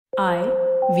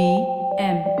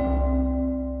IVM.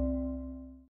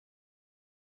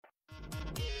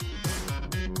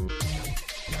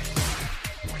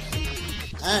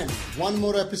 And one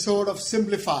more episode of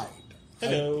Simplified.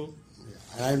 Hello.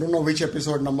 I don't know which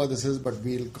episode number this is, but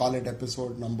we'll call it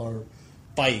episode number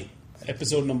Pi.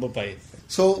 Episode number pi.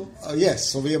 So, yes,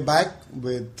 so we are back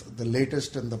with the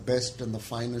latest and the best and the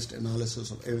finest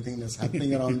analysis of everything that's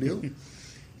happening around you,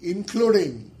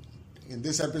 including, in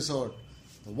this episode,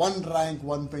 the one rank,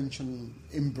 one pension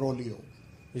imbroglio.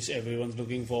 Which everyone's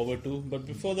looking forward to. But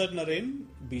before that, Naren,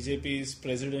 BJP's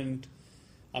president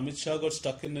Amit Shah got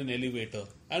stuck in an elevator.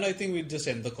 And I think we'd just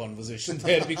end the conversation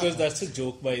there because that's a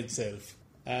joke by itself.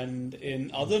 And in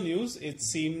other news, it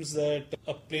seems that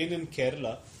a plane in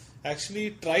Kerala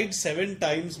actually tried 7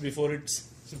 times before it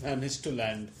managed to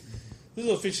land. This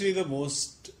is officially the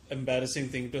most embarrassing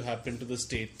thing to happen to the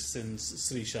state since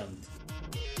Srishant.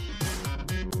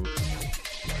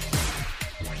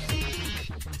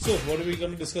 So, what are we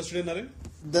going to discuss today, Naren?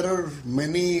 There are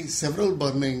several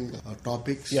burning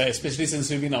topics. Yeah, especially since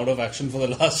we've been out of action for the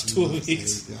last 2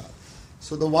 weeks. Yeah.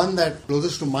 So the one that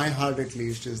closest to my heart at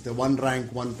least is the one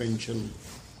rank, one pension.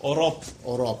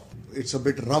 OROP. It's a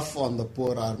bit rough on the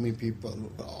poor army people.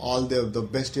 All the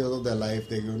best years of their life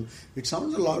they're given. It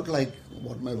sounds a lot like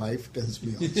what my wife tells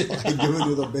me also. I've given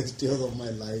you the best years of my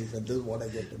life and this is what I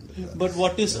get in return. But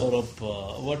what is OROP?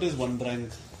 What is one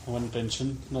rank, one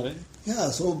pension, Naren?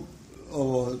 Yeah, so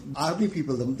army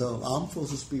people, the armed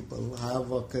forces people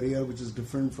have a career which is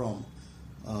different from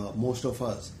most of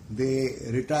us. They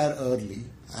retire early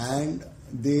and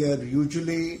they are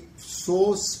usually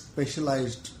so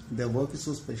specialized, their work is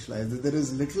so specialized that there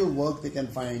is little work they can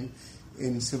find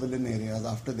in civilian areas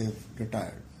after they've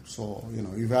retired. So,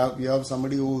 you have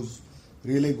somebody who's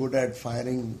really good at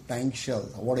firing tank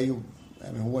shells. Who are you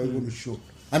going to shoot?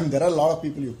 I mean, there are a lot of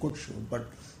people you could shoot, but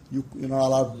you're not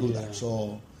allowed to do that.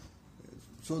 So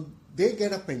they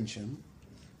get a pension.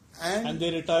 And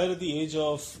they retire at the age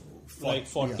of like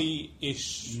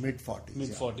 40-ish. Mid-40s.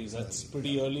 Mid-40s. That's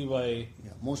pretty early by...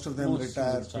 Yeah, most of them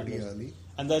retire pretty early.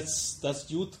 And that's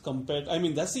youth compared... I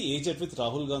mean, that's the age at which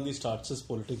Rahul Gandhi starts his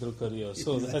political career.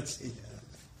 So that's...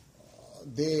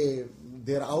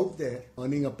 They're out there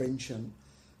earning a pension.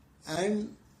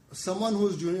 And someone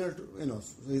who's junior,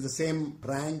 is the same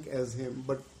rank as him,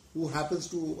 but who happens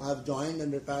to have joined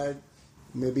and retired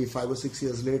maybe 5 or 6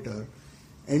 years later,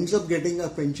 ends up getting a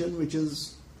pension which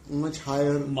is much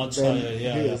higher than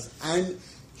his. And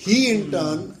he in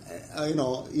turn,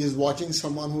 is watching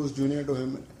someone who's junior to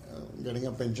him getting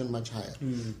a pension much higher.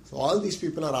 So all these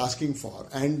people are asking for,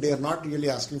 and they're not really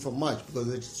asking for much because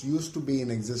it used to be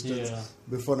in existence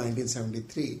before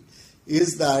 1973,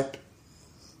 is that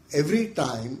every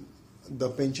time the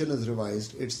pension is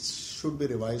revised, it should be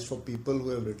revised for people who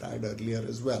have retired earlier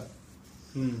as well.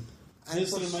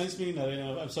 This reminds me,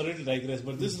 Naren, I'm sorry to digress,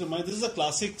 but this is a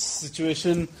classic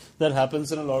situation that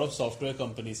happens in a lot of software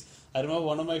companies. I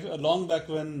remember long back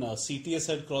when CTS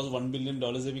had crossed $1 billion,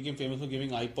 they became famous for giving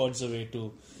iPods away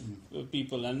to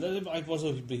people. And the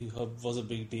iPods was a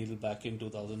big deal back in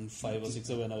 2005 or 6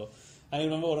 or whenever. I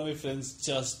remember one of my friends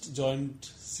just joined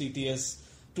CTS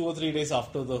 2 or 3 days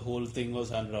after the whole thing was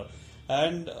handed out.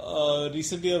 And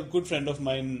recently a good friend of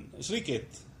mine,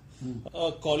 Sriket,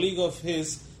 a colleague of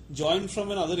his, joined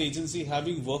from another agency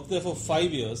having worked there for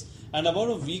 5 years, and about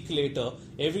a week later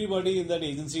everybody in that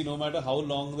agency, no matter how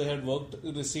long they had worked,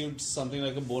 received something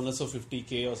like a bonus of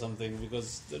 50k or something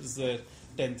because that is their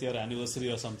 10th year anniversary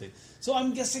or something. So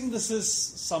I'm guessing this is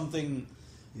something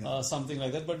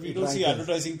like that, but we don't see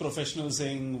advertising professionals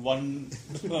saying one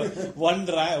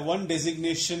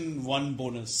designation, one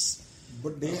bonus.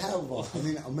 But they have,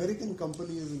 American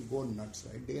companies go nuts,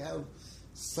 right? They have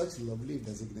such lovely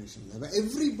designations.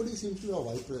 Everybody seems to be a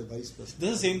vice president. This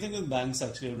is the same thing with banks,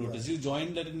 actually, I've noticed. You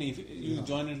joined at an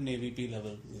AVP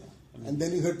level. Yeah. And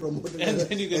then you get promoted as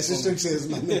assistant sales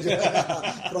manager.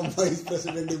 From vice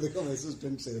president, you become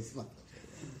assistant sales manager.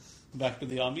 Back to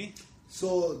the army.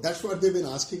 So that's what they've been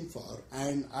asking for.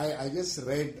 And I just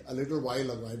read a little while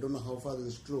ago, I don't know how far this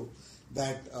is true,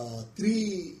 that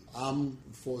 3 armed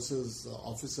forces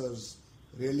officers,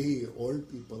 really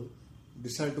old people,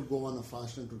 decide to go on a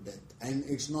fast into death. And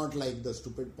it's not like the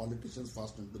stupid politicians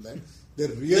fast into that.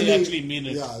 They actually mean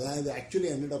it. Yeah, they actually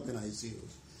ended up in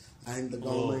ICUs. And the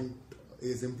government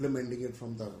is implementing it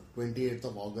from the 28th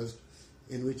of August,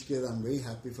 in which case I'm very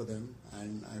happy for them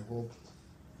and I hope...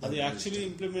 Are they actually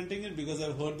implementing it? Because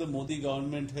I've heard the Modi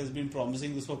government has been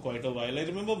promising this for quite a while. I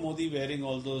remember Modi wearing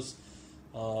all those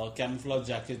camouflage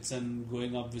jackets and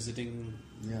going up visiting...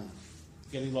 Yeah.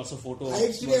 getting lots of photos.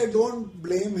 Actually, I don't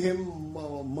blame him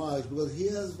much because he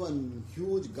has one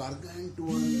huge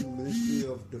gargantuan Ministry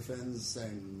of Defense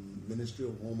and Ministry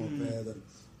of Home Affairs and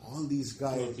all these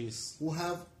guys who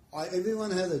have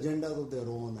everyone has agendas of their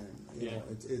own, and you know,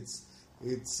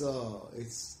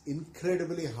 it's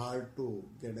incredibly hard to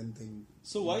get anything.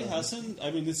 So why hasn't,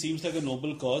 I mean, it seems like a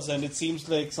noble cause and it seems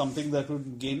like something that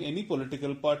would gain any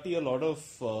political party a lot of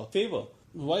favor.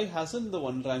 Why hasn't the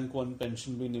one rank, one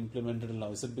pension been implemented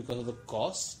now? Is it because of the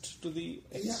cost to the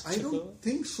exchequer? I don't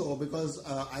think so, because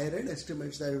I read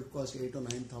estimates that it would cost 8 or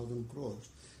 9,000 crores,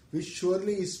 which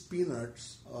surely is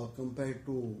peanuts compared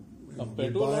to...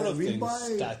 Compared to a lot of things. We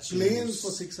buy statues. Planes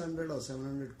for 600 or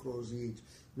 700 crores each,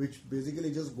 which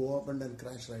basically just go up and then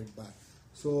crash right back.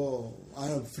 So, I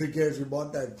don't know, frigates, we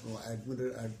bought that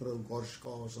Admiral Gorshkov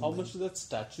or something. How much does that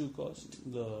statue cost?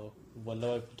 The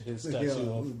Vallabhbhai Patel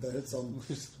statue of... That's some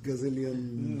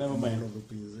gazillion Never mind. of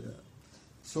rupees. Yeah.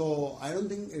 So, I don't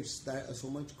think it's that so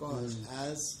much cost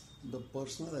as the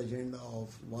personal agenda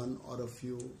of one or a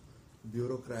few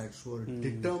bureaucrats who are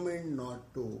determined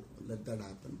not to let that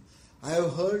happen. I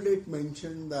have heard it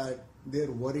mentioned that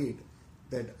they're worried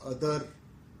that other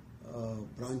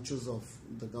branches of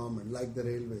the government, like the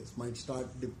railways, might start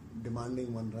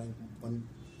demanding one rank,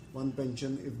 one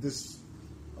pension if this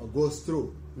goes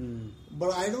through.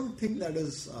 But I don't think that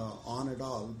is on at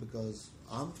all, because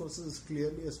armed forces is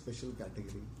clearly a special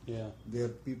category. Yeah. Their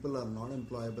people are not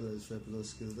employable elsewhere because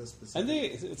skills are specific. And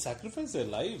they sacrifice their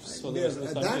lives for the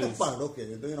that apart, okay.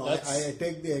 You know, I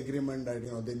take the agreement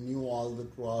that they knew all the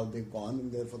throughout, they've gone in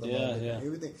there for the and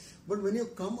everything. But when you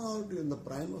come out in the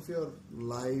prime of your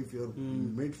life, your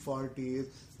mid-40s,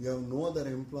 you have no other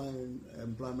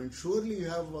employment. Surely you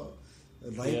have a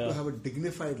right to have a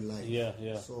dignified life.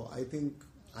 So I think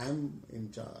I'm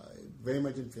very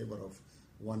much in favor of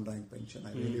one rank pension.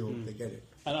 I really hope they get it.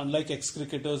 And unlike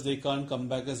ex-cricketers, they can't come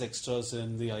back as extras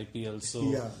in the IPL. So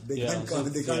they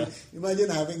can't. Imagine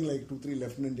having like 2-3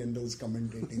 lieutenant generals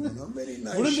commentating. Very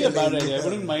nice. Wouldn't be a bad idea. I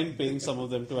wouldn't mind paying some of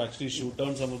them to actually shoot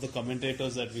down some of the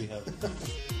commentators that we have.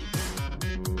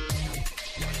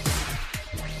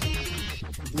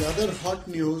 The other hot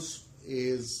news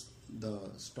is the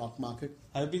stock market.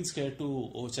 I've been scared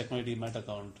to check my Demat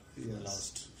account in the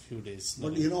last few days.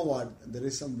 But you know what? There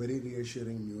is some very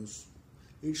reassuring news.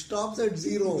 It stops at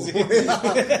zero. It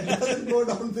doesn't go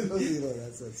down below zero.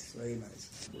 That's very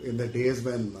nice. In the days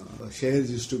when shares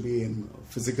used to be in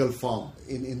physical form,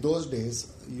 in those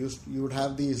days, you would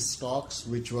have these stocks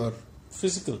which were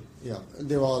physical. Yeah,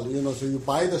 they were all, so you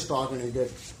buy the stock and you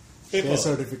get share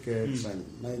certificates, and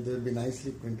there will be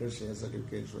nicely printed share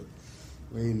certificates with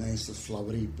very nice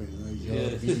flowery pen.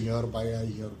 Here buy.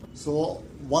 So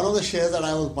one of the shares that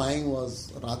I was buying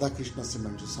was Radhakrishna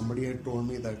Cement. So somebody had told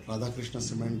me that Radhakrishna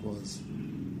Cement was,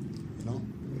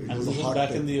 it was a hot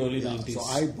back in the early 90s. So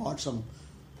I bought some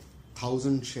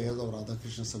 1,000 shares of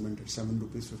Radhakrishna Cement at 7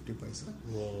 rupees 50 paisa.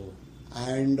 Whoa.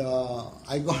 And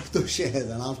I got those shares,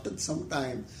 and after some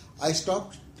time,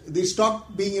 they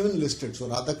stopped being even listed. So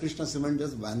Radhakrishna Cement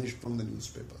just vanished from the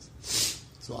newspapers.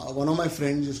 So one of my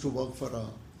friends used to work for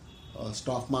a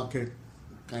stock market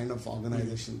kind of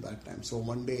organization that time. So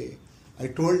one day I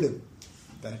told him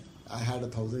that I had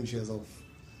 1,000 shares of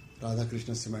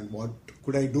Radhakrishna Cement. What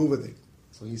could I do with it?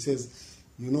 So he says,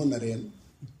 Naren,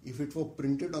 if it were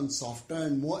printed on softer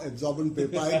and more absorbent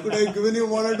paper, I could have given you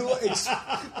one or two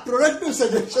productive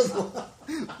suggestions.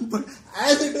 But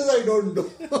as it is, I don't do.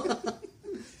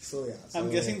 So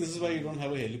I'm guessing this is why you don't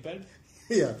have a helipad?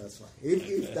 Yeah, that's why.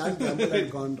 If that gamble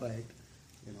had gone right,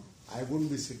 I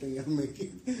wouldn't be sitting here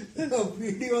making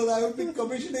videos. I would be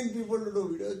commissioning people to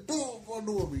do videos.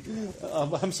 Do a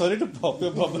video. I'm sorry to pop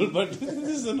your bubble, but this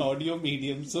is an audio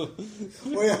medium, so...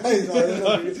 Oh yeah, it's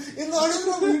not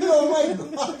a video. Oh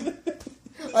my God.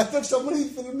 I thought somebody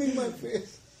is filming my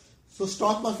face. So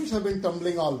stock markets have been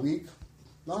tumbling all week.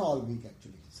 Not all week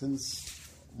actually. Since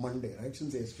Monday, right?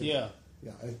 Since yesterday.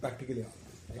 Yeah, practically all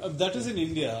week. Right? That is in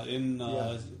India. In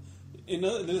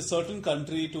a certain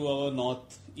country to our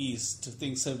northeast,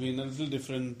 things have been a little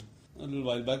different a little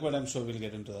while back, but I'm sure we'll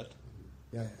get into that.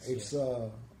 Yeah, it's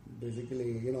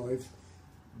basically, if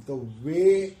the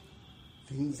way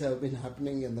things have been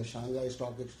happening in the Shanghai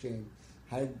Stock Exchange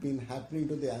had been happening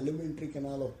to the alimentary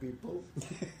canal of people,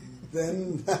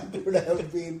 then that would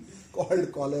have been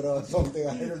called cholera or something,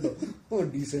 I don't know, or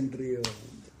dysentery.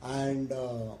 And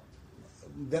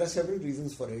there are several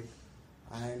reasons for it.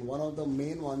 And one of the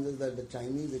main ones is that the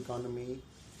Chinese economy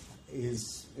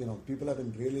is, people have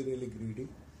been really, really greedy,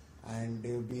 and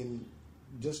they've been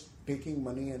just taking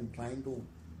money and trying to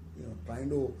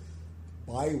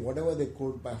buy whatever they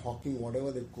could, by hawking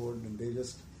whatever they could, and they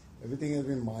just Everything has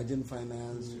been margin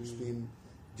financed.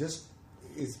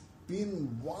 It's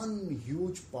been one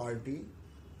huge party,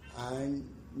 and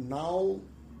now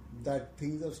that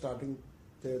things are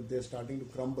they're starting to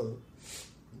crumble.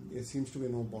 There seems to be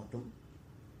no bottom.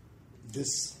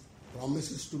 This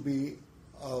promises to be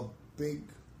a big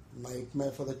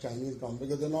nightmare for the Chinese government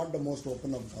because they're not the most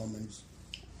open of governments,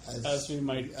 as we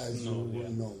might know. You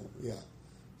would know. Yeah.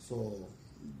 So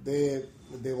they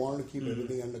wanted to keep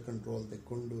everything under control. They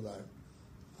couldn't do that,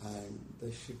 and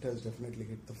the shit has definitely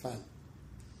hit the fan.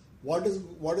 What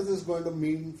is this going to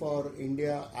mean for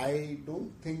India? I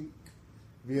don't think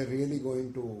we are really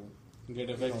going to get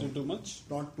affected too much.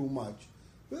 Not too much.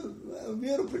 Well, we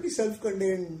are a pretty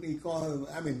self-contained economy.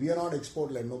 I mean, we are not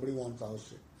export-led. Nobody wants our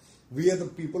shit. We are the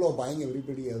people who are buying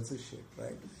everybody else's shit,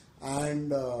 right?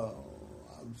 And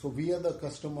so we are the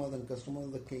customers, and customers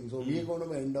are the king. So we are going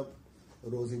to end up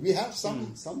rosy. We have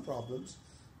some problems.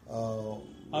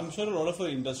 I'm sure a lot of our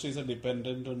industries are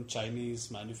dependent on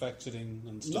Chinese manufacturing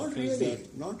and stuff.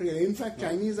 Not really. In fact,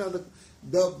 Chinese are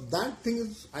that thing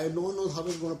is, no one knows how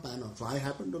it's going to pan out. So I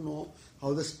happen to know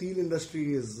how the steel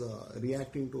industry is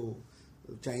reacting to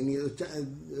Chinese.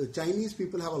 Chinese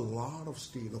people have a lot of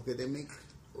steel. Okay, they make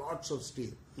lots of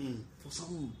steel for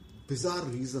some bizarre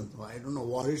reason. I don't know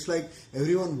what. It's like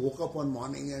everyone woke up one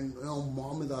morning and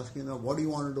mom is asking, what do you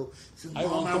want to do? She says, I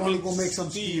want to go make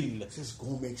some steel. She says,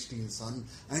 go make steel, son.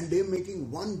 And they're making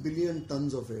 1 billion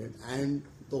tons of it, and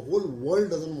the whole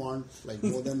world doesn't want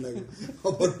more than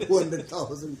about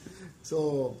 200,000.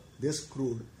 So they're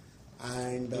screwed.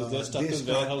 And they're stuck in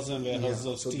warehouses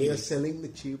of steel. So they are selling the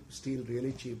cheap steel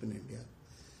really cheap in India.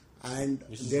 And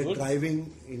they're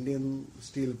driving Indian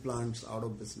steel plants out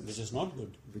of business. Which is not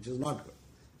good.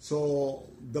 So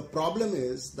the problem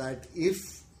is that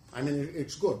it's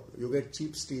good. You get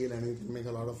cheap steel and you can make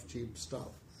a lot of cheap stuff.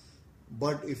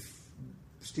 But if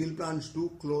steel plants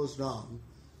do close down,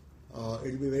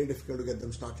 it'll be very difficult to get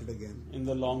them started again. In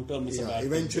the long term,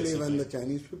 eventually when the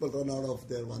Chinese people run out of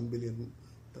their 1 billion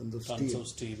tons of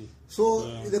steel. So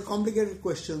they're complicated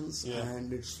questions,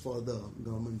 and it's for the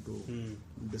government to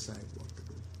decide what to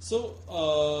do. So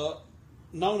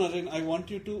now, Naren, I want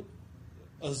you to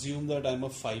assume that I'm a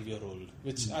 5-year-old,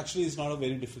 which actually is not a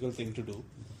very difficult thing to do.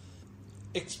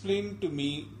 Explain to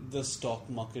me the stock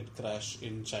market crash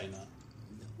in China.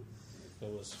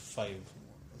 There was 5.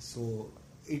 So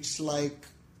it's like,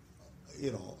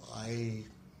 you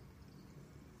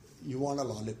want a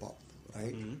lollipop,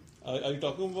 right? Are you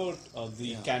talking about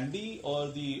the candy or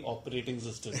the operating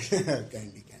system?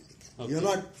 Candy. Okay. You're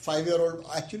not 5-year-old.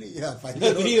 Actually,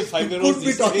 5-year-old. We 5-year-olds could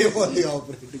be talking about the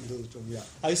operating system. Yeah.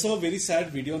 I saw a very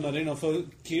sad video, Naren, of a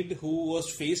kid who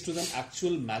was faced with an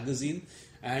actual magazine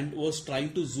and was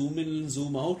trying to zoom in and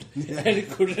zoom out, and he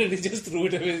couldn't. He just threw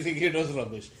it away, thinking it was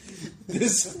rubbish.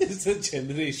 This is a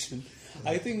generation.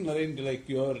 I think, Naren,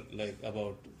 you're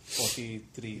about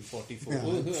 43, 44,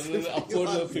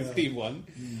 upwards of 51.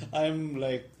 I'm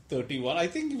 31. I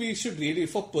think we should really,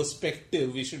 for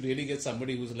perspective, get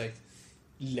somebody who's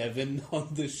 11 on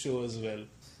this show as well.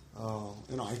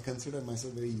 I consider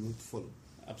myself very youthful.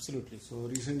 Absolutely. So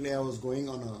recently I was going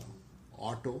on an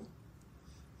auto.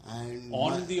 And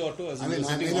the auto, as in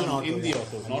sitting on the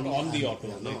auto, not on the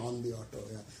auto. On the auto,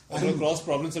 yeah. I'm across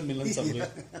Province and Milan subway.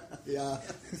 Yeah.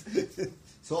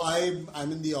 So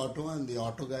I'm in the auto, and the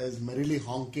auto guy is merrily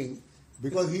honking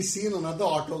because he's seen another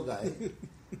auto guy,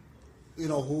 he's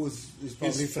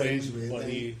probably friends with.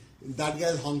 And that guy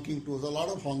is honking too. So a lot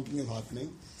of honking is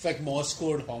happening. It's like Morse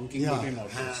code honking between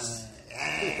autos.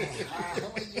 How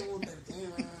are you?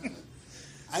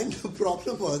 And the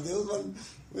problem was, there was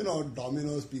one,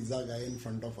 Domino's pizza guy in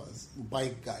front of us,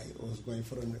 bike guy was going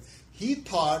for he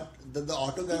thought that the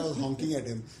auto guy was honking at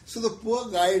him. So the poor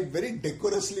guy very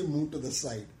decorously moved to the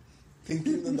side,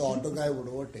 thinking that the auto guy would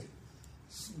overtake.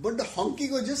 But the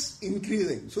honking was just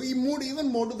increasing. So he moved even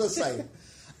more to the side.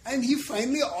 And he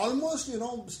finally almost,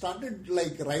 started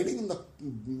riding in the,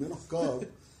 curb.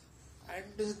 And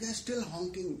this guy still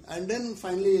honking. And then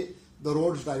finally the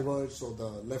roads diverged, so the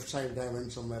left side guy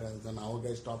went somewhere else, and our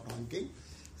guy stopped honking,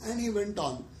 and he went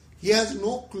on. He has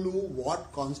no clue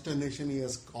what consternation he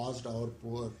has caused our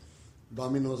poor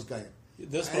Domino's guy.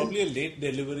 There's probably a late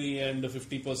delivery and a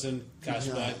 50%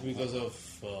 cashback because of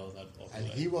that. And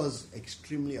he was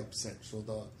extremely upset. So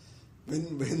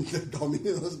when the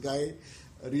Domino's guy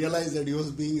realized that he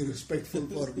was being respectful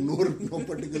for no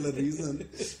particular reason,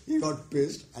 he got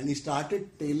pissed and he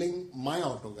started tailing my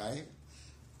auto guy.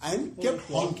 And kept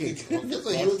honking. Okay, so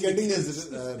he was getting his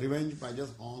revenge by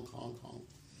just honk.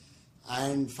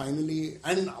 And finally,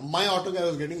 my auto guy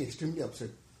was getting extremely upset.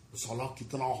 Sala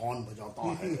kitna horn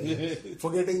bajata hai.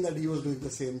 Forgetting that he was doing the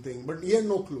same thing. But he had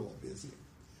no clue, obviously.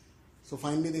 So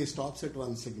finally they stops at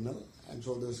one signal. And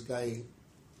so this guy,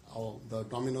 the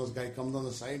Domino's guy, comes on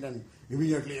the side and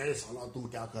immediately, hey, Sala, tum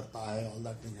kya karta hai? All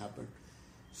that thing happened.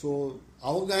 So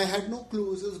our guy had no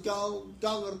clue. He says, kya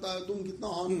karta hai? Tum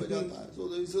kitna horn bajata hai? So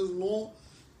he says, no,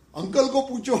 uncle ko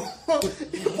pucho.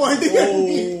 Pointing at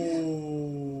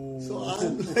me. So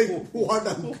I'm like, what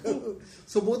uncle?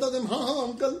 So both of them,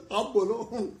 uncle, aap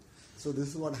bolo. So this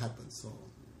is what happens. So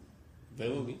there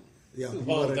will be. Yeah,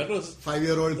 wow, that was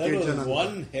 5-year-old that kid. was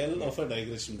one hell of a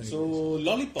digression. So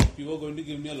lollipop, you were going to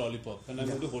give me a lollipop, and I'm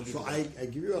going to hold it. So I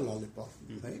give you a lollipop,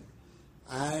 right?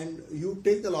 And you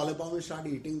take the lollipop and start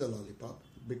eating the lollipop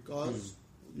because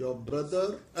your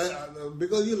brother,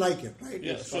 because you like it, right?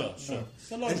 Yeah, sure.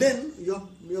 And then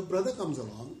your brother comes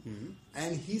along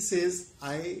and he says,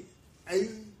 I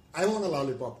want a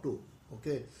lollipop too.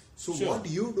 Okay, so what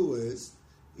you do is,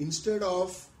 instead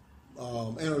of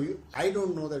I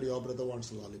don't know that your brother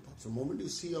wants a lollipop. So the moment you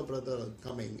see your brother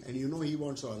coming and you know he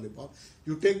wants a lollipop,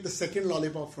 you take the second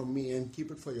lollipop from me and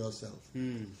keep it for yourself.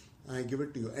 And I give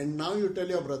it to you. And now you tell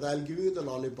your brother, I'll give you the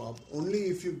lollipop only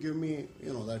if you give me,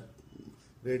 that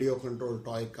radio controlled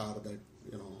toy car that,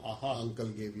 uncle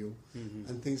gave you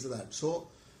and things like that. So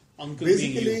uncle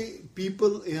basically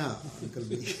people, Uncle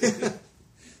B.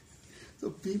 So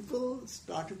people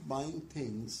started buying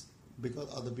things because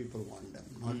other people want them,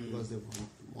 not because they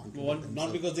want them.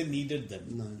 Not because they needed them.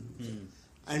 No.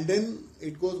 And then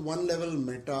it goes one level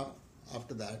meta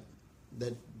after that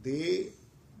they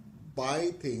buy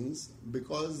things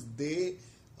because they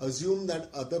assume that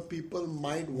other people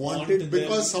might want it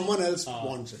because someone else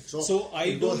wants it. So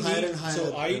I don't higher need, and higher.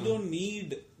 So I don't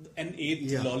need an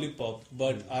eighth lollipop,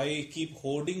 but I keep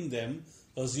hoarding them,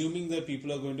 assuming that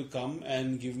people are going to come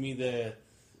and give me their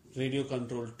radio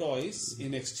controlled toys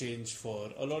in exchange for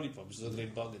a lollipop, which is a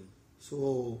great bargain.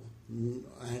 So,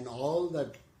 and all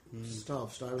that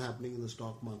stuff started happening in the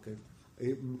stock market.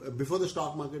 Before the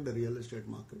stock market, the real estate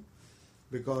market.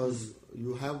 Because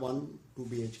you have 1 2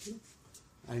 BHK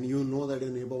and you know that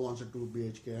your neighbor wants a 2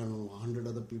 BHK and 100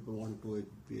 other people want 2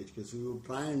 BHK. So you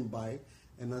try and buy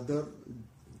another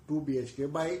 2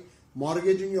 BHK by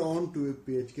mortgaging your own 2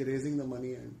 BHK, raising the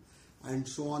money and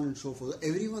so on and so forth.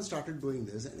 Everyone started doing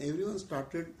this and everyone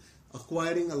started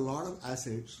acquiring a lot of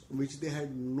assets which they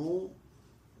had no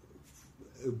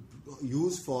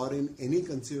use for in any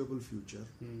conceivable future.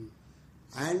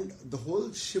 And the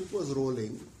whole ship was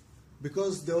rolling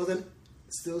because there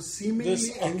was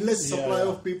seemingly endless supply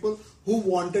of people who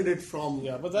wanted it from...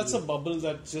 Yeah, but that's a bubble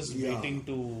that's just waiting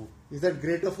to... Is that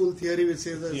greater fool theory which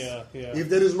says that if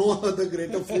there is no other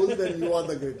greater fool, then you are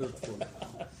the greater fool.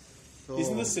 So,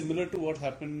 isn't this similar to what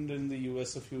happened in the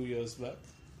US a few years back?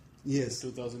 Yes.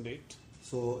 2008?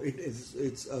 So it is.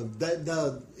 It's it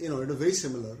is very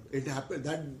similar. It happened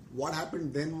that what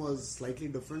happened then was slightly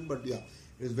different, but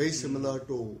it's very similar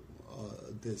to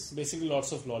this. Basically,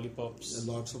 lots of lollipops.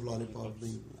 Lots of lollipops,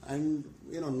 and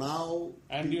now.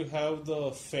 And you have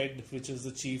the Fed, which is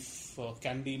the chief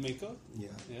candy maker. Yeah.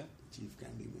 Chief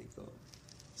candy maker.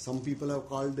 Some people have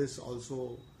called this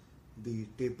also the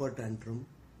taper tantrum.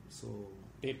 So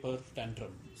taper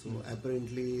tantrum. So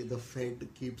apparently the Fed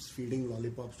keeps feeding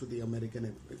lollipops to the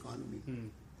American economy.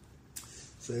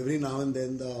 So every now and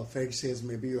then the Fed says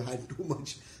maybe you had too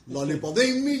much lollipop.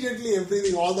 Then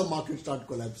immediately all the markets start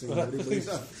collapsing.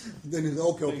 Then it's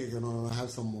okay, have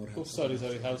some more. Sorry,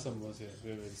 have some more. Yeah,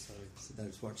 very sorry. So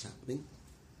that's what's happening.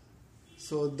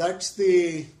 So that's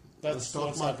the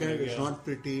stock market. It's not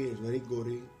pretty. It's very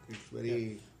gory. It's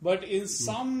very. But in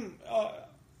some.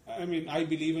 I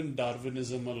believe in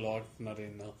Darwinism a lot,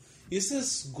 Narendra. Is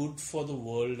this good for the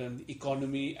world and the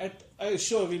economy?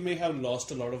 Sure, we may have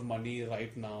lost a lot of money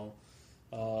right now,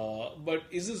 but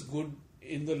is this good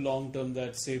in the long term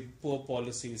that, say, poor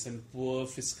policies and poor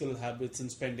fiscal habits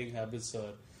and spending habits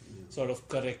are sort of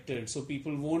corrected, so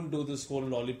people won't do this whole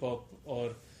lollipop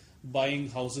or buying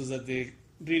houses that they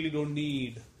really don't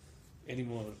need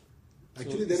anymore?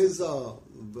 Actually, there is a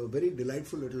very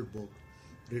delightful little book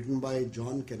written by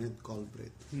John Kenneth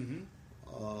Galbraith.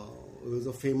 He was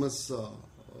a famous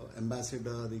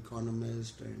ambassador,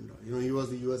 economist, and he was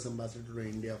the US ambassador to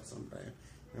India for some time.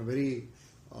 A very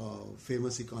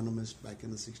famous economist back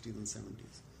in the 60s and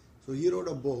 70s. So he wrote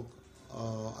a book.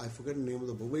 I forget the name of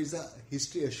the book, but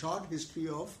it's a short history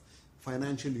of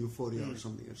financial euphoria or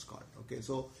something it's called. Okay,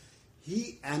 so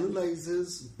he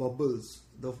analyzes bubbles.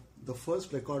 The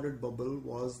first recorded bubble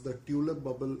was the tulip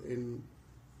bubble in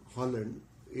Holland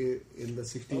in the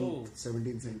 16th,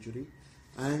 17th century,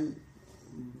 and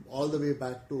all the way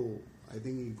back to I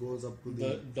think he goes up to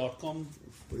the .com.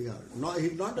 Yeah, no,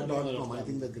 he's not a No, .com. I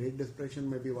think the Great Depression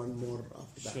may be one more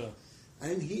after that. Sure.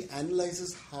 And he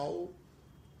analyzes how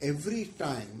every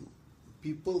time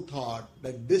people thought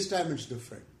that this time it's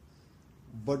different,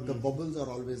 but the bubbles are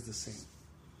always the same,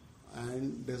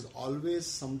 and there's always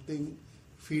something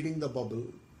feeding the bubble,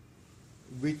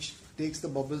 which takes the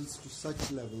bubbles to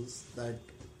such levels that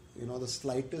the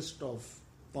slightest of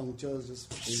punctures just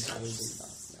brings everything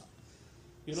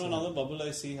down. Another bubble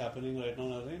I see happening right now,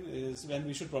 Naren, is when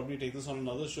we should probably take this on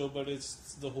another show, but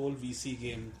it's the whole VC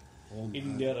game in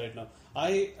India right now.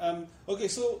 Okay,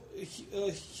 so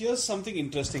here's something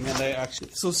interesting, and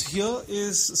so here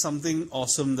is something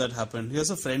awesome that happened. Here's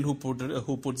a friend who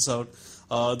puts out.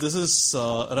 This is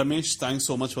Ramesh. Thanks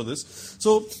so much for this.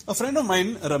 So a friend of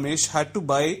mine, Ramesh, had to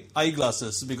buy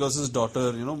eyeglasses because his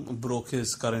daughter, broke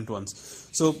his current ones.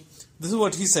 So this is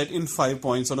what he said in 5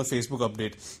 points on a Facebook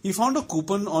update. He found a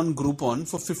coupon on Groupon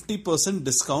for 50%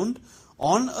 discount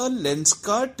on a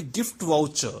Lenskart gift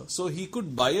voucher. So he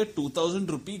could buy a 2,000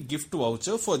 rupee gift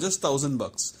voucher for just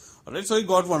 $1,000. Alright, so he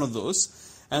got one of those.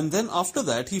 And then after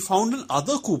that, he found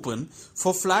another coupon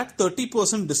for flat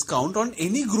 30% discount on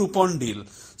any Groupon deal.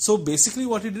 So basically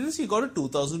what he did is he got a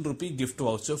 2,000 rupee gift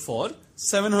voucher for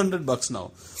 $700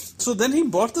 now. So then he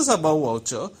bought this above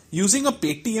voucher using a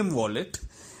Paytm wallet,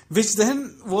 which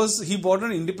then he bought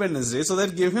on Independence Day, so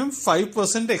that gave him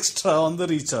 5% extra on the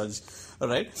recharge.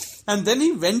 Alright, and then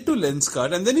he went to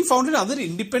Lenskart, and then he found another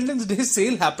Independence Day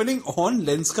sale happening on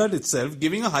Lenskart itself,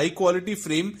 giving a high quality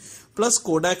frame plus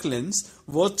Kodak lens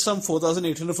worth some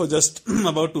 4,800 for just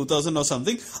about 2,000 or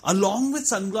something, along with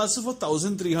sunglasses for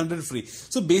 1,300 free.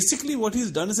 So basically what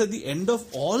he's done is at the end of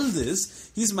all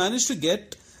this, he's managed to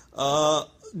get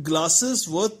glasses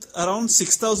worth around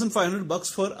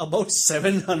 $6,500 for about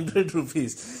 700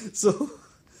 rupees. So,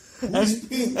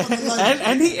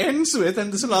 and he ends with,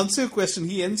 and this will answer your question,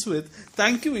 he ends with,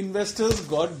 thank you investors,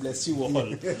 God bless you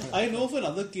all. I know of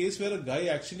another case where a guy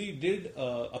actually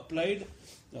applied,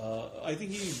 I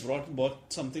think he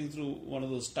bought something through one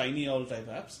of those Tiny Owl type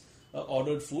apps,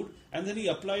 ordered food, and then he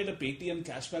applied a Paytm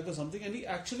cashback or something, and he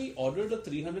actually ordered a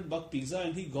 $300 pizza,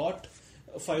 and he got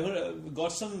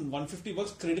some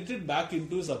 $150 credited back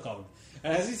into his account.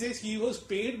 And as he says, he was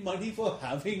paid money for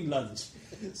having lunch.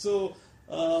 So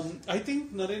I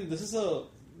think, Naren, this is a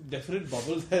definite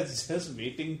bubble that's just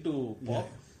waiting to pop.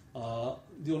 Yeah.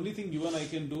 The only thing you and I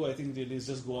can do, I think, really is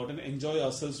just go out and enjoy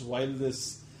ourselves while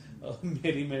this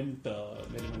merriment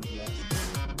lasts.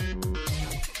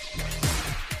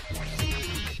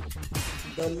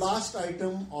 The last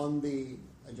item on the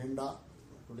agenda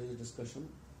for today's discussion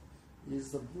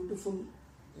is the beautiful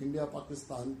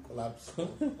India-Pakistan collapse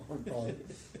on all.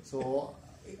 So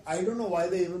I don't know why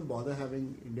they even bother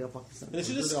having India-Pakistan. They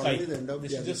should just Skype. They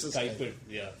should just Skype it.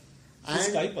 Yeah. Is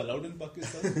Skype allowed in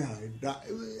Pakistan?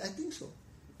 I think so.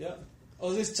 Yeah.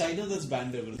 Oh, it's China that's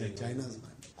banned everything. Yeah, China's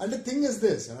banned. And the thing is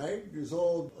this, right?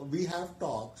 So we have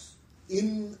talks.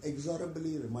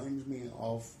 Inexorably reminds me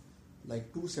of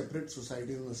like two separate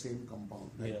societies in the same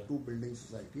compound, like two building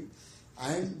societies.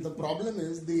 And the problem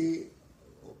is the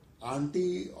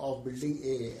auntie of building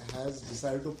A has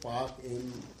decided to park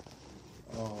in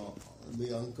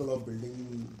the uncle of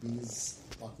building B's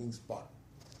parking spot.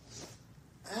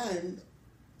 And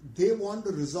they want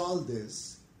to resolve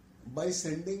this by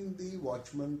sending the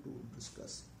watchman to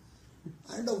discuss.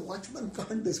 And the watchman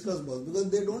can't discuss both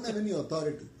because they don't have any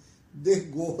authority. They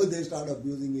start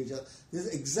abusing each other. This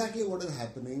is exactly what is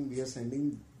happening. They are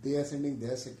sending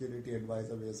their security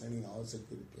advisor, we are sending our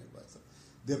security advisor.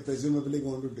 They are presumably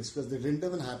going to discuss. They didn't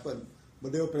even happen,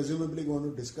 but they were presumably going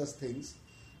to discuss things.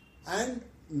 And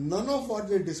none of what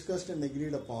they discussed and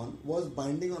agreed upon was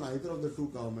binding on either of the two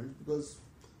governments because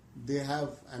we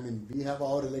have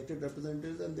our elected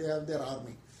representatives and they have their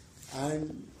army.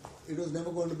 And it was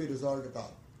never going to be resolved at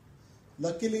all.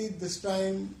 Luckily, this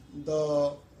time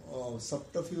the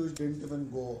subterfuge didn't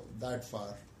even go that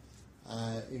far.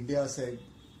 India said,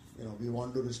 we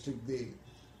want to restrict the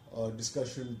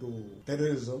discussion to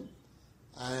terrorism,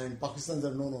 and Pakistan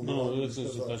said, no, this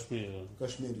is Kashmir.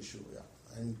 Kashmir issue,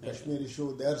 and Kashmir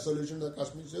issue, their solution to the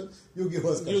Kashmir issue, you give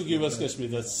us Kashmir. You give us Kashmir,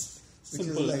 that's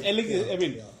simple. Like,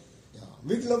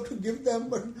 we'd love to give them,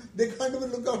 but they can't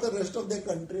even look at the rest of their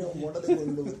country, or what are they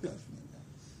going to do with Kashmir.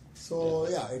 So,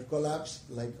 it collapsed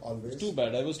like always. It's too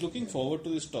bad. I was looking forward to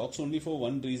these talks only for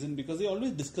one reason, because they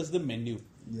always discuss the menu.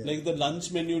 Yeah. Like the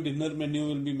lunch menu, dinner menu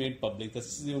will be made public.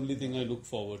 That's the only thing I look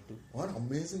forward to. What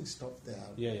amazing stuff they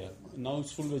have. Yeah. Now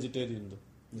it's full vegetarian though.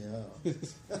 Yeah.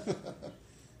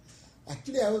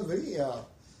 Actually, I was very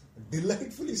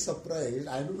delightfully surprised.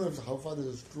 I don't know how far this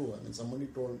is true. Somebody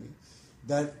told me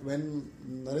that when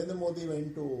Narendra Modi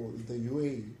went to the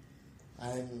UAE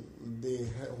and they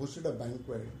hosted a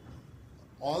banquet,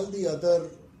 all the other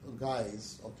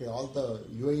guys, okay, all the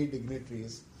UAE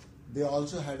dignitaries, they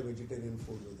also had vegetarian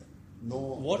food with them. No.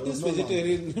 What is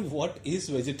vegetarian? What is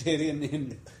vegetarian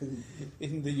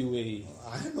in the UAE?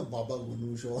 I don't know Baba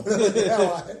Ganoush or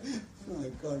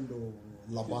I can't do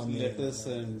Laban. Lettuce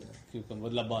and cucumber.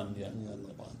 Laban, yeah.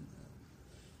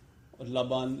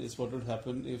 Laban is what would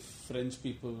happen if French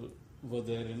people were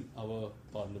there in our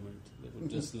parliament. They would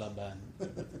just Laban.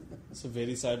 It's a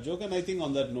very sad joke, and I think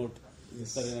on that note,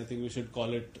 yes. I think we should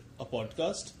call it a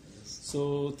podcast.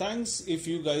 So thanks if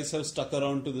you guys have stuck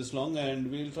around to this long, and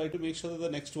we'll try to make sure that the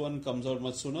next one comes out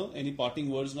much sooner. Any parting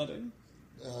words, Naren?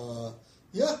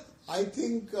 Yeah, I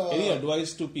think... Any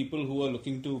advice to people who are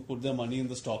looking to put their money in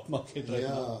the stock market right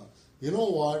now? You know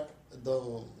what?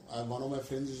 One of my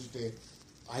friends used to say,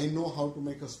 I know how to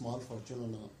make a small fortune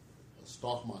on a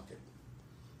stock market.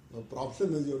 The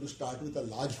problem is you have to start with a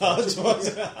large fortune.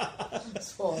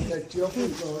 So on that cheerful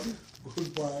note,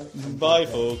 goodbye. Bye,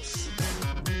 folks.